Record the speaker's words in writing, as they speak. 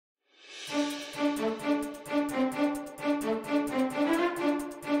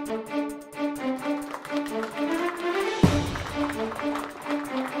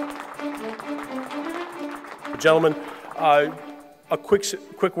Gentlemen, a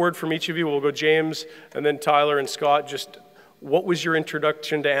quick word from each of you. We'll go James, and then Tyler and Scott. Just what was your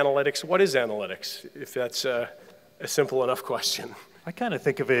introduction to analytics? What is analytics, if that's a simple enough question? I kind of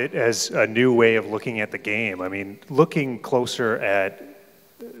think of it as a new way of looking at the game. I mean, looking closer at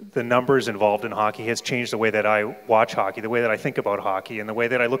the numbers involved in hockey has changed the way that I watch hockey, the way that I think about hockey, and the way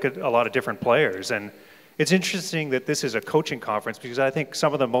that I look at a lot of different players. And it's interesting that this is a coaching conference because I think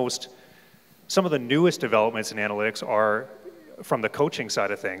some of the newest developments in analytics are from the coaching side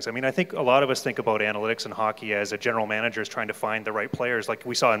of things. I mean, I think a lot of us think about analytics in hockey as a general manager is trying to find the right players, like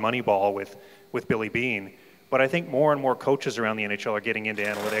we saw in Moneyball with Billy Beane. But I think more and more coaches around the NHL are getting into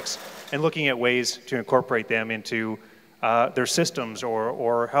analytics and looking at ways to incorporate them into their systems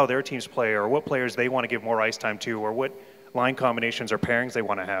or how their teams play or what players they want to give more ice time to or what line combinations or pairings they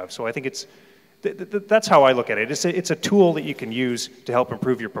want to have. So I think that's how I look at it. It's a tool that you can use to help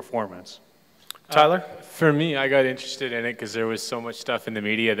improve your performance. Tyler? For me, I got interested in it because there was so much stuff in the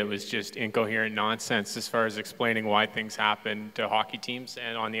media that was just incoherent nonsense as far as explaining why things happen to hockey teams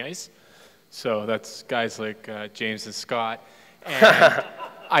and on the ice. So that's guys like James and Scott. And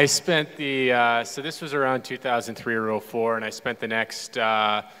I spent so this was around 2003 or 04, and I spent the next,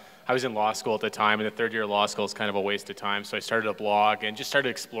 I was in law school at the time, and the third year of law school is kind of a waste of time, so I started a blog and just started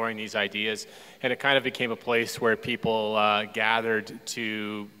exploring these ideas, and it kind of became a place where people gathered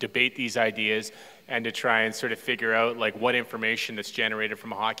to debate these ideas and to try and sort of figure out like what information that's generated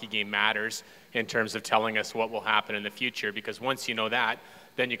from a hockey game matters in terms of telling us what will happen in the future, because once you know that,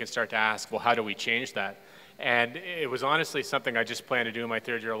 then you can start to ask, well, how do we change that? And it was honestly something I just planned to do in my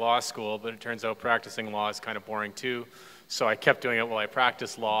third year of law school, but it turns out practicing law is kind of boring too. So I kept doing it while I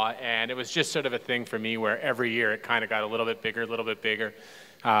practiced law, and it was just sort of a thing for me where every year it kind of got a little bit bigger, a little bit bigger.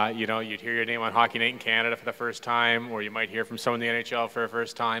 You know, you'd hear your name on Hockey Night in Canada for the first time, or you might hear from someone in the NHL for the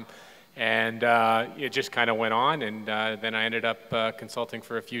first time. And it just kind of went on, and then I ended up consulting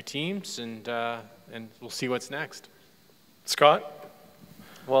for a few teams, and we'll see what's next. Scott?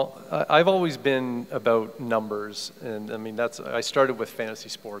 Well, I've always been about numbers, and I mean I started with fantasy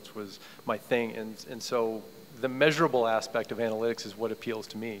sports was my thing, and so the measurable aspect of analytics is what appeals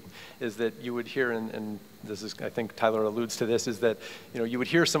to me. Is that you would hear, and this is, I think Tyler alludes to this, is that you would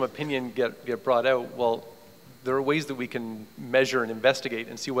hear some opinion get brought out. Well, there are ways that we can measure and investigate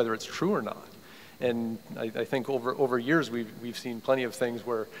and see whether it's true or not. And I think over years we've seen plenty of things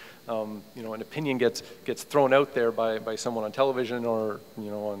where an opinion gets thrown out there by someone on television or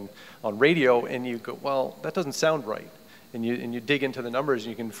on radio, and you go, well, that doesn't sound right, and you dig into the numbers and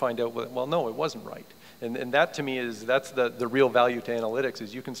you can find out, well, no, it wasn't right. And that to me that's the real value to analytics,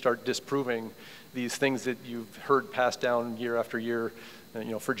 is you can start disproving these things that you've heard passed down year after year,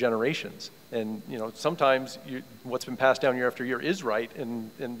 for generations. And sometimes what's been passed down year after year is right,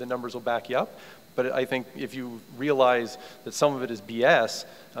 and the numbers will back you up. But I think if you realize that some of it is BS,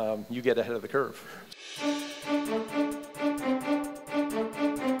 you get ahead of the curve.